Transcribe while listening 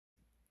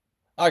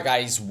Alright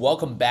guys,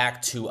 welcome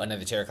back to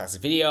another Terra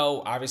Classic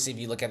video. Obviously, if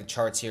you look at the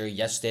charts here,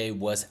 yesterday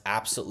was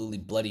absolutely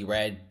bloody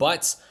red,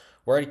 but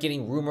we're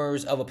getting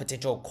rumors of a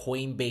potential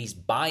Coinbase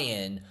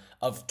buy-in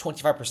of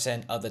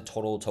 25% of the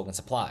total token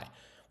supply,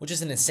 which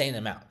is an insane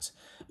amount.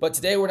 But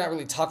today we're not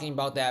really talking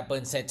about that, but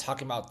instead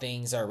talking about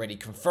things that are already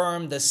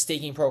confirmed. The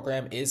staking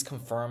program is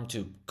confirmed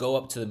to go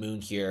up to the moon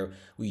here.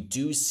 We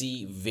do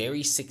see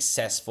very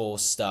successful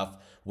stuff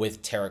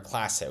with Terra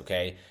Classic,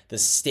 okay? The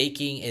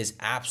staking is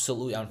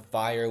absolutely on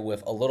fire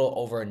with a little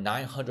over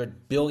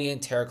 900 billion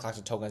Terra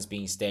Classic tokens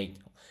being staked.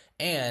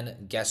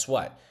 And guess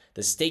what?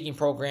 The staking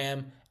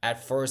program,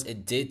 at first,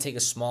 it did take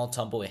a small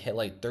tumble. It hit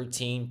like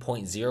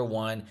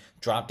 13.01,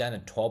 dropped down to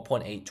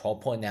 12.8,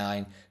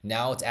 12.9.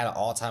 Now it's at an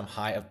all-time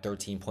high of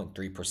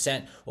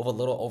 13.3% with a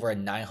little over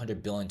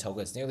 900 billion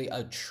tokens, nearly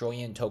a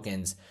trillion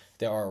tokens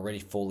that are already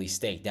fully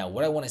staked. Now,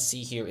 what I want to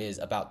see here is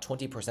about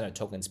 20% of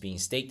tokens being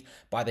staked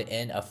by the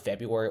end of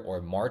February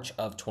or March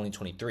of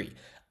 2023.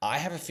 I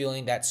have a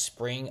feeling that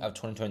spring of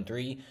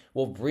 2023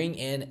 will bring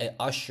in an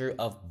usher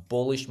of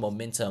bullish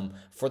momentum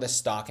for the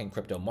stock and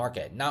crypto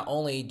market. Not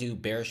only do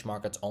bearish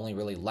markets only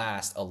really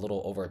last a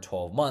little over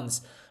 12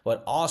 months,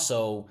 but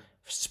also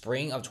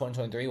spring of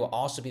 2023 will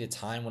also be the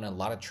time when a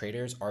lot of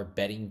traders are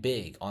betting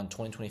big on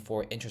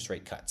 2024 interest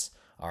rate cuts.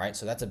 All right,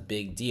 so that's a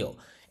big deal.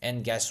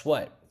 And guess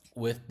what?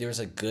 There's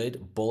a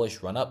good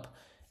bullish run up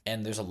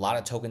and there's a lot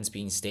of tokens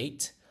being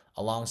staked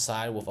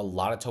alongside with a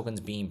lot of tokens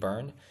being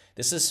burned.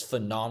 This is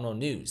phenomenal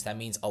news. That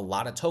means a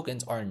lot of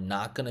tokens are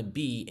not going to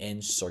be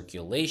in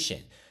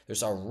circulation.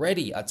 There's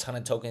already a ton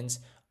of tokens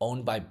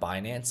owned by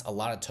Binance, a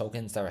lot of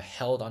tokens that are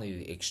held on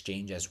the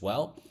exchange as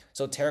well.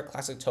 So Terra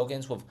Classic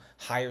tokens with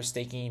higher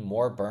staking,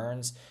 more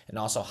burns, and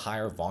also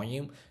higher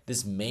volume,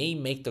 this may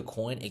make the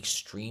coin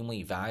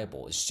extremely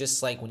valuable. It's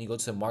just like when you go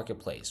to the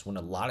marketplace, when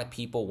a lot of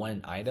people want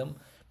an item,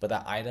 but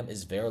that item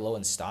is very low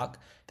in stock,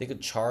 they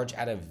could charge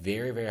at a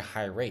very, very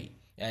high rate.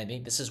 And I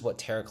think this is what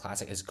Terra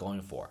Classic is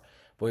going for.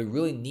 But we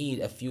really need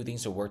a few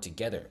things to work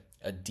together.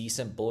 A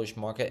decent bullish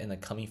market in the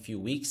coming few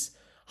weeks,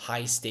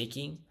 high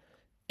staking,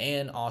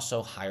 and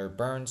also higher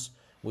burns,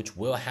 which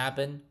will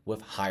happen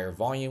with higher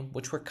volume,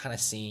 which we're kind of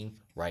seeing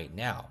right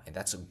now. And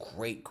that's a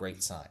great,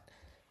 great sign.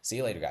 See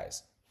you later,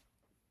 guys.